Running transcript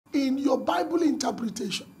in your Bible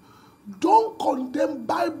interpretation, don't condemn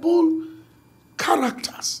Bible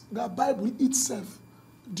characters that Bible itself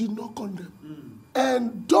did not condemn.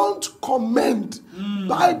 And don't commend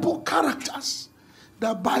Bible characters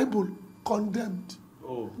that Bible condemned.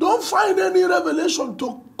 Don't find any revelation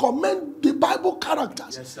to commend the Bible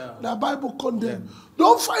characters that Bible condemned.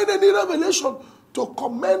 Don't find any revelation to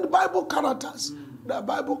commend Bible characters that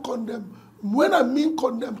Bible condemned. When I mean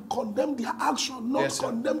condemn their action, not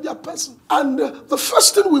condemn their person. And the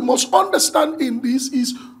first thing we must understand in this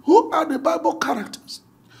is, who are the Bible characters?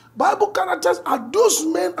 Bible characters are those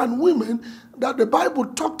men and women that the Bible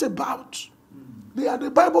talked about. They are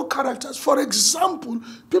the Bible characters. For example,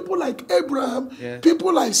 people like Abraham,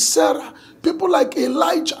 people like Sarah, people like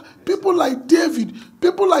Elijah, people like David,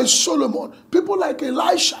 people like Solomon, people like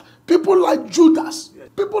Elisha, people like Judas,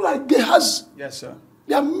 people like Gehazi.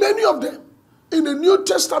 There are many of them. In the New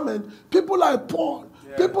Testament, people like Paul,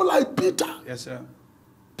 people like Peter,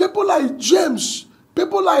 people like James,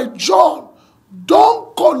 people like John.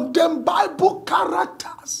 Don't condemn Bible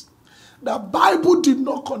characters that Bible did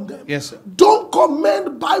not condemn. Don't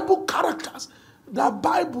commend Bible characters that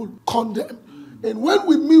Bible condemned. And when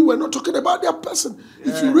we mean, we're not talking about their person.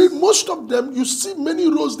 If you read most of them, you see many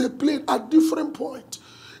roles they played at different points.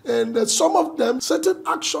 And some of them, certain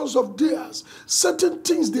actions of theirs, certain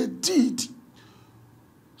things they did.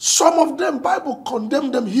 Some of them, Bible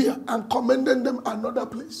condemned them here and commended them another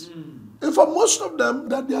place. And for most of them,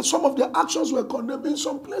 that some of their actions were condemned. In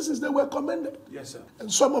some places, they were commended.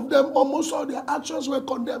 And some of them, almost all their actions were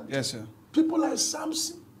condemned. People like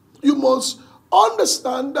Samson. You must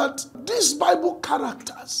understand that these Bible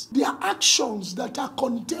characters, their actions that are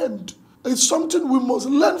condemned, is something we must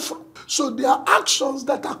learn from. So their actions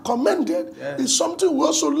that are commended is something we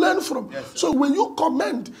also learn from. So when you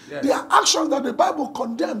commend their actions that the Bible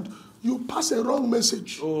condemned, you pass a wrong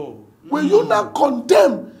message. When you now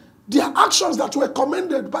condemn their actions that were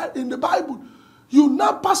commended in the Bible, you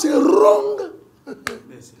now pass a wrong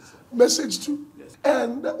message too.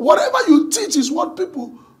 And whatever you teach is what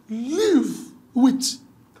people live with.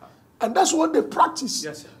 And that's what they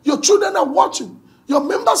practice. Your children are watching. Your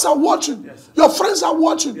members are watching. Your friends are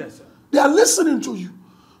watching. They are listening to you.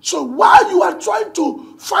 So while you are trying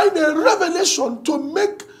to find a revelation to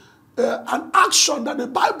make an action that the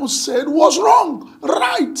Bible said was wrong,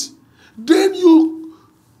 right, then you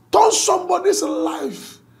turn somebody's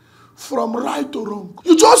life from right to wrong.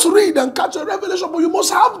 You just read and catch a revelation, but you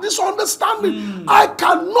must have this understanding. I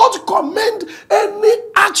cannot commend any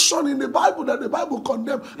action in the Bible that the Bible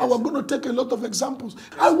condemned. And we're going to take a lot of examples.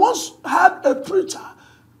 I once had a preacher,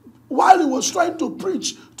 while he was trying to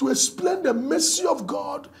preach, to explain the mercy of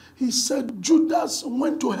God, he said Judas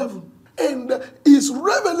went to heaven. And his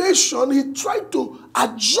revelation, he tried to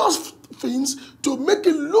adjust things to make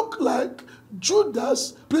it look like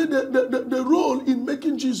Judas played the role in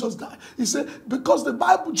making Jesus die. He said, because the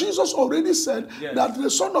Bible, Jesus already said that the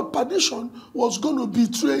son of perdition was going to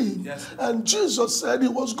betray him. And Jesus said he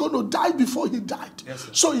was going to die before he died.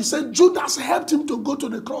 So he said Judas helped him to go to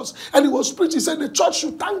the cross. And he was preaching. He said the church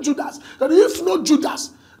should thank Judas. That if not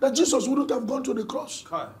Judas, that Jesus wouldn't have gone to the cross.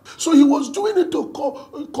 So he was doing it to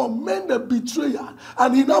commend the betrayer.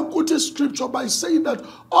 And he now quoted scripture by saying that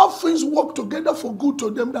all things work together for good to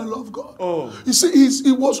them that love God. You see,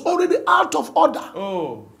 he was already out of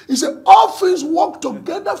order. He said, all things work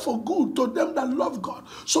together for good to them that love God.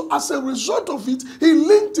 So as a result of it, he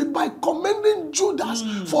linked it by commending Judas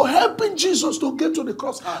for helping Jesus to get to the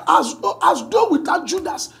cross. As though without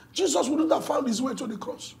Judas, Jesus wouldn't have found his way to the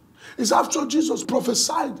cross. It's after Jesus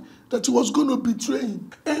prophesied that he was going to betray him.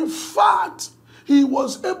 In fact, he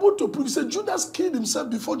was able to prove. He said Judas killed himself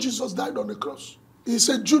before Jesus died on the cross. He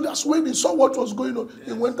said Judas, when he saw what was going on,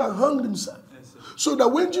 he went and hung himself. So that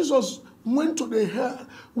when Jesus went to the hell,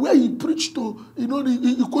 where he preached to, he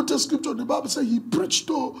quoted scripture, the Bible said he preached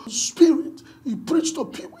to spirit, he preached to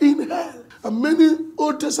people in hell. And many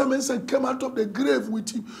Old Testament saints came out of the grave with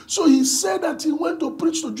him. So he said that he went to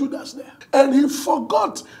preach to Judas there. And he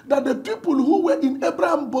forgot that the people who were in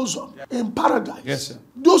Abraham's bosom in paradise,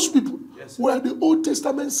 those people were the Old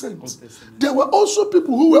Testament saints. There were also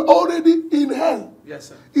people who were already in hell,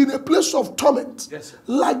 in a place of torment,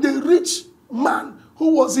 like the rich man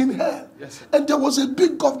who was in hell. And there was a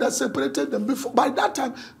big gulf that separated them. Before, by that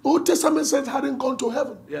time, the Old Testament saints hadn't gone to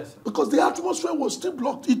heaven. Because the atmosphere was still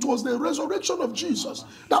blocked. It was the resurrection of Jesus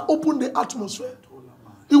that opened the atmosphere.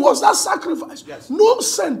 It was that sacrifice. No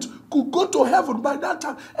saint could go to heaven by that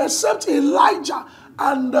time except Elijah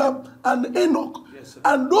and Enoch. Yes, sir.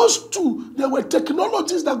 And those two, they were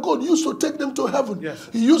technologies that God used to take them to heaven. Yes,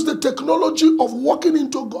 sir. He used the technology of walking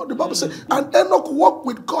into God. The Bible says, and Enoch walked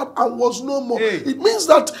with God and was no more. Hey. It means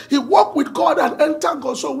that he walked with God and entered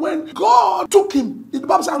God. So when God took him, the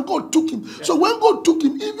Bible says, and God took him. Yes. So when God took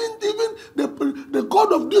him, even the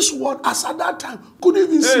God of this world, as at that time, couldn't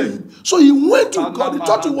even see him. So he went to God. He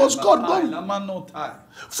thought it was God going.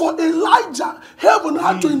 For Elijah, heaven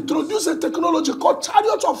had to introduce a technology called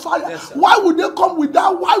chariots of fire. Yes, why would they come with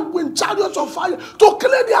that whirlwind chariots of fire to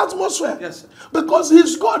clear the atmosphere? Yes, because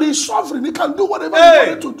he's God, he's sovereign, he can do whatever he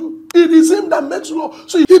wanted to do. It is him that makes law.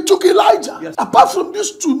 So he took Elijah. Yes. Apart from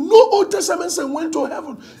these two, no Old Testament saint went to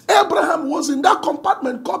heaven. Yes. Abraham was in that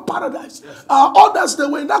compartment called paradise. Yes. Others, they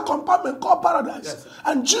were in that compartment called paradise. Yes.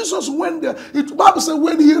 And Jesus went there. The Bible says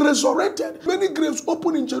when he resurrected, many graves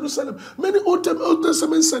opened in Jerusalem. Many Old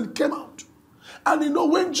Testament saints came out. And you know,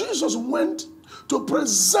 when Jesus went to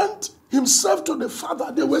present himself to the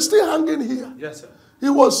Father, they were still hanging here. Yes, sir.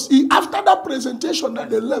 After that presentation that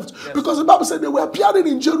they left, because the Bible said they were appearing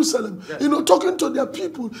in Jerusalem, you know, talking to their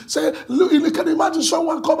people. Say, look, you can imagine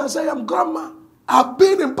someone come and say, I'm grandma. I've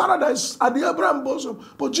been in paradise at the Abraham bosom.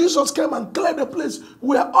 But Jesus came and cleared the place.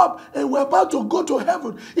 We're up and we're about to go to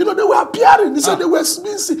heaven. You know, they were appearing. They said they were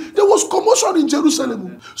being seen. There was commotion in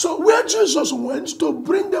Jerusalem. So where Jesus went to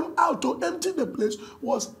bring them out, to empty the place,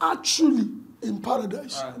 was actually in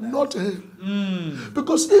paradise, not hell.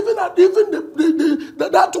 Because even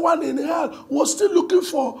that one in hell was still looking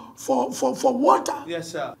for water. Yes,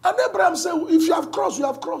 sir. And Abraham said, if you have crossed, you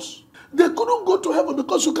have crossed. They couldn't go to heaven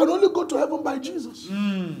because you can only go to heaven by Jesus.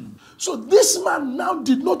 So this man now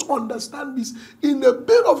did not understand this in a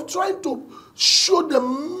bit of trying to show the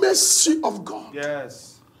mercy of God. Yes.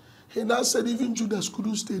 He now said even Judas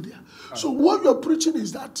couldn't stay there. So what you're preaching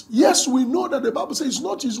is that, yes, we know that the Bible says it's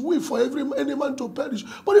not his will for any man to perish.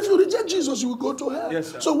 But if you reject Jesus, you will go to hell.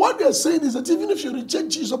 Yes, so what they're saying is that even if you reject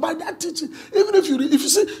Jesus, by that teaching, even if you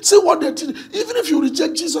see what they're teaching, even if you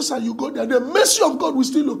reject Jesus and you go there, the mercy of God will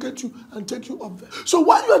still locate you and take you up there. So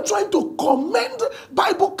while you are trying to commend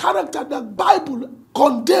Bible character that Bible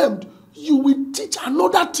condemned, you will teach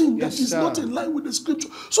another thing that is not in line with the scripture.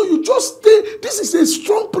 So you just stay. This is a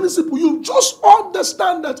strong principle. You just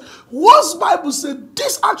understand that once Bible said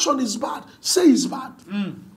this action is bad, say it's bad.